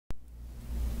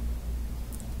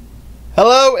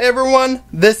Hello everyone,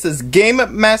 this is Game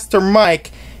Master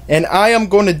Mike, and I am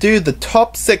going to do the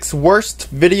top 6 worst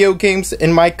video games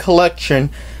in my collection.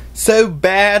 So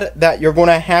bad that you're going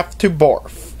to have to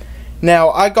barf. Now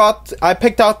I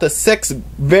picked out the 6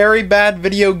 very bad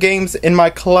video games in my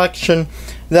collection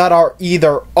that are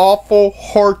either awful,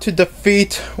 hard to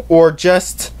defeat, or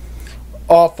just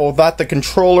awful, that the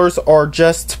controllers are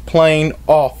just plain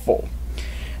awful.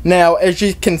 Now, as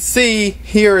you can see,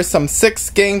 here are some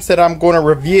 6 games that I'm going to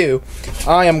review.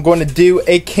 I am going to do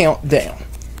a countdown.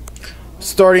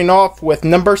 Starting off with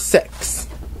number 6.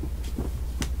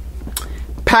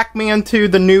 Pac-Man 2: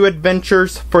 The New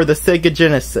Adventures for the Sega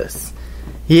Genesis.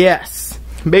 Yes,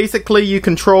 basically you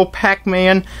control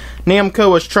Pac-Man.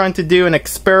 Namco was trying to do an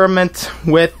experiment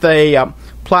with a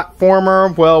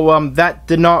platformer. Well, that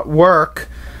did not work,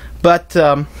 but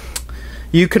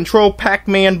you control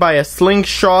Pac-Man by a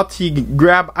slingshot. You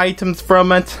grab items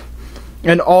from it.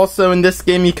 And also in this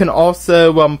game you can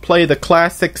also play the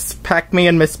classics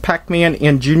Pac-Man, Miss Pac-Man,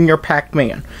 and Junior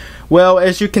Pac-Man. Well,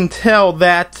 as you can tell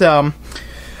that,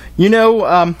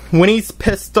 when he's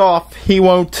pissed off, he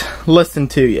won't listen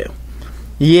to you.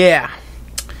 Yeah.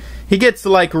 He gets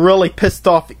like really pissed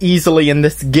off easily in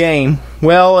this game.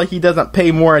 Well, he doesn't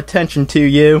pay more attention to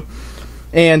you.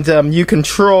 And you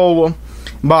control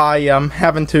by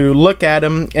having to look at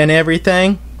him and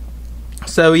everything.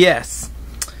 So yes,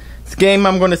 this game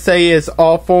I'm going to say is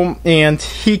awful, and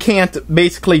he can't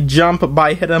basically jump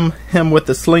by hitting him with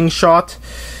the slingshot.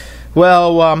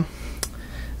 Well,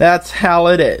 that's how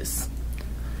it is.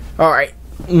 Alright,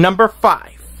 number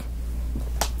 5.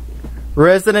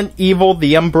 Resident Evil: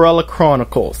 The Umbrella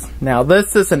Chronicles. Now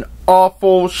this is an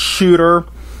awful shooter,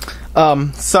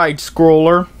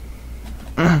 side-scroller.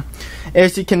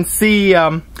 As you can see,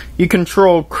 you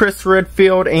control Chris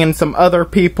Redfield and some other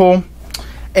people.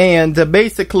 And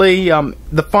basically,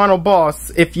 the final boss,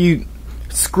 if you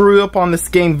screw up on this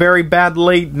game very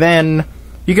badly, then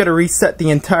you gotta reset the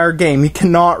entire game. You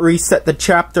cannot reset the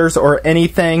chapters or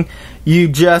anything. You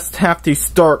just have to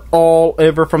start all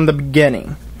over from the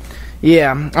beginning.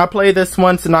 Yeah, I played this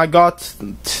once and I got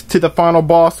to the final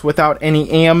boss without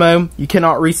any ammo. You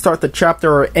cannot restart the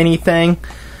chapter or anything.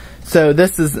 So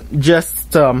this is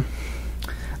just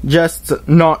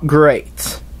not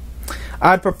great.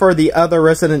 I'd prefer the other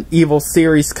Resident Evil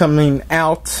series coming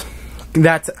out.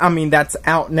 That's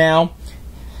out now.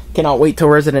 Cannot wait till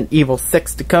Resident Evil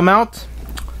 6 to come out.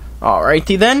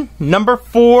 Alrighty then. Number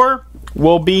 4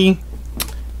 will be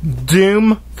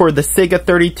Doom for the Sega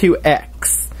 32X.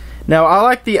 Now, I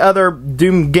like the other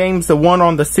Doom games. The one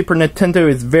on the Super Nintendo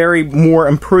is very more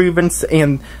improvements,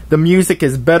 and the music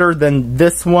is better than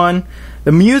this one.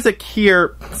 The music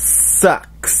here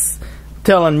sucks. I'm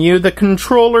telling you, the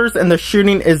controllers and the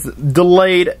shooting is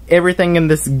delayed. Everything in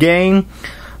this game,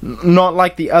 not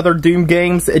like the other Doom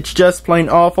games. It's just plain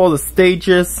awful. The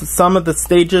stages, some of the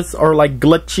stages are like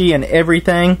glitchy and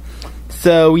everything.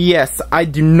 So yes, I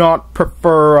do not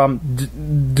prefer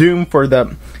Doom for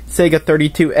the Sega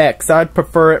 32X. I'd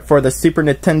prefer it for the Super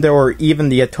Nintendo or even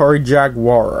the Atari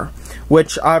Jaguar,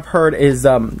 which I've heard is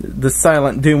the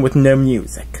silent Doom with no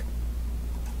music.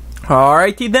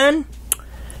 Alrighty then.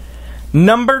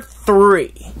 Number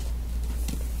 3.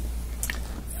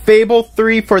 Fable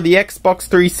 3 for the Xbox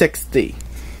 360.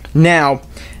 Now,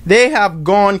 they have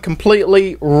gone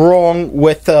completely wrong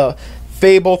with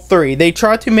Fable 3. They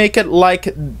tried to make it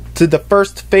like to the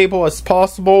first Fable as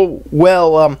possible.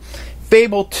 Well,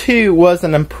 Fable 2 was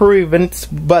an improvement,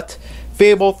 but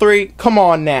Fable 3, come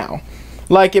on now.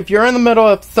 Like, if you're in the middle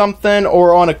of something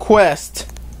or on a quest,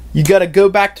 you gotta go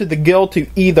back to the guild to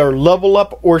either level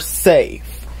up or save.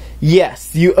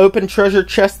 Yes, you open treasure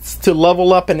chests to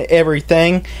level up and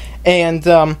everything, and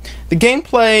the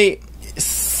gameplay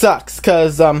sucks,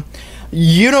 because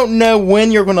you don't know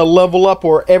when you're gonna level up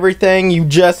or everything. You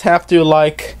just have to,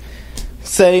 like,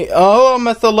 say, oh, I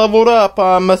must have leveled up,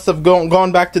 I must have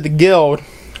gone back to the guild.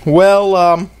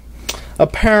 Well,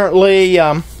 apparently,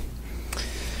 I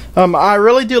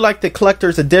really do like the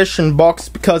collector's edition box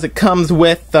because it comes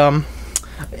with, in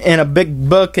a big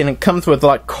book, and it comes with,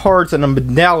 like, cards and a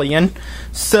medallion.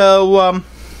 So,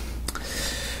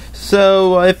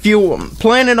 if you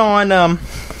planning on,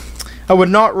 I would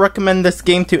not recommend this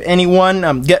game to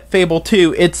anyone. Get Fable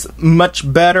 2. It's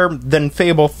much better than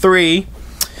Fable 3.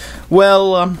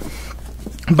 Well,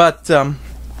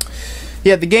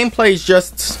 yeah, the gameplay is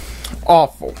just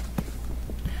awful.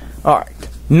 Alright,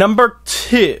 number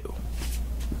 2.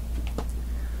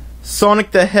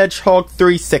 Sonic the Hedgehog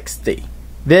 360.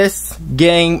 This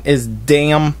game is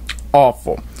damn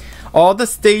awful. All the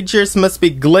stages must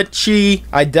be glitchy.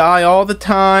 I die all the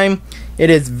time. It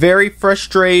is very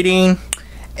frustrating.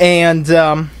 and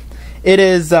it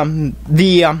is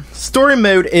the story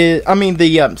mode is,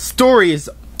 the story is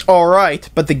alright,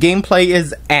 but the gameplay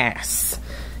is ass.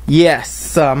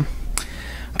 Yes,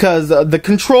 because the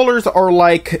controllers are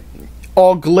like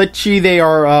all glitchy. They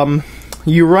are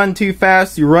you run too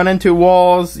fast, you run into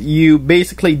walls, you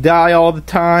basically die all the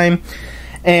time,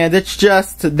 and it's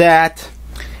just that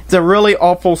it's a really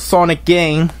awful Sonic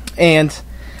game. And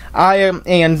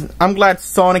I'm glad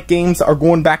Sonic games are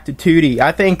going back to 2D.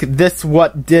 I think this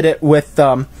what did it with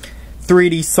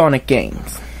 3D Sonic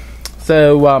games.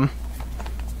 So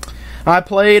I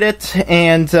played it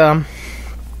and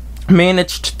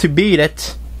managed to beat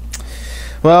it.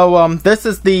 Well, this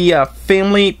is the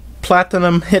Family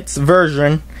Platinum Hits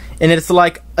version, and it's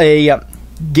like a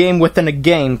game within a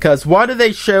game. Because why do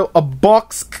they show a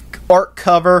box art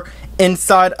cover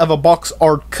inside of a box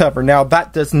art cover? Now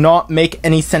that does not make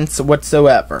any sense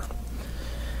whatsoever.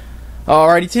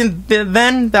 Alrighty,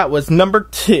 then that was number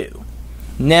 2.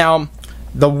 Now,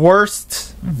 the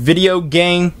worst video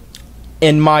game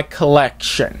in my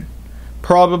collection.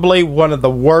 Probably one of the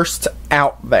worst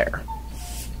out there.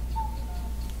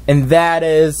 And that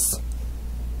is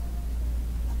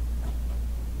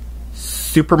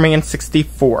Superman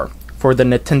 64 for the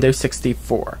Nintendo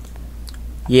 64.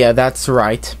 Yeah, that's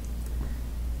right.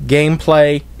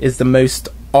 Gameplay is the most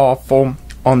awful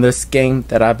on this game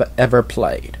that I've ever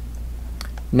played.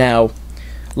 Now,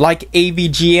 like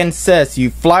AVGN says, you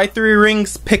fly through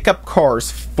rings, pick up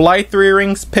cars. Fly through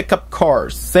rings, pick up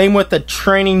cars. Same with the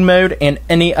training mode and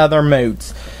any other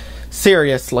modes.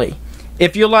 Seriously.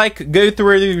 If you go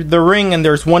through the ring and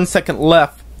there's 1 second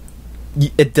left,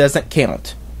 it doesn't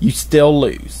count. You still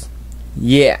lose.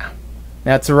 Yeah,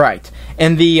 that's right.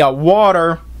 And the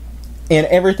water and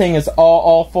everything is all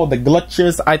awful. The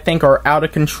glitches, I think, are out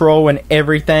of control and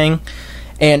everything.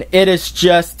 And it is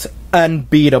just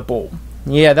unbeatable.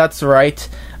 Yeah, that's right.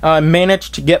 I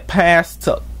managed to get past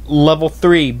level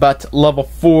 3, but level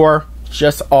 4,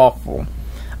 just awful.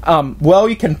 Well,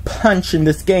 you can punch in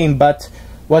this game, but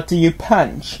what do you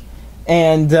punch?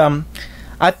 And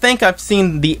I think I've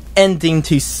seen the ending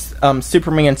to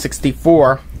Superman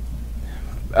 64.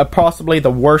 Possibly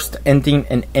the worst ending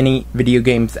in any video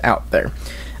games out there.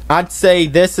 I'd say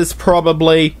this is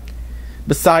probably,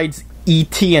 besides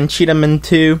E.T. and Cheetah Man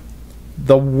 2,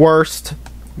 the worst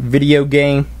video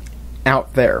game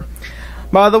out there.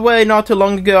 By the way, not too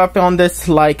long ago I found this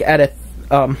at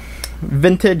a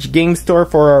vintage game store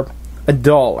for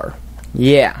 $1.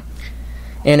 Yeah.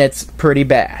 And it's pretty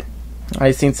bad.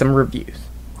 I've seen some reviews.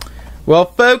 Well,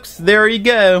 folks, there you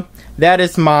go. That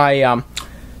is my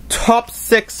top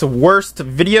 6 worst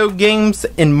video games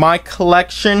in my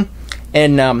collection.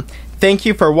 And thank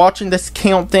you for watching this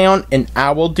countdown, and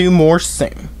I will do more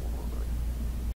soon.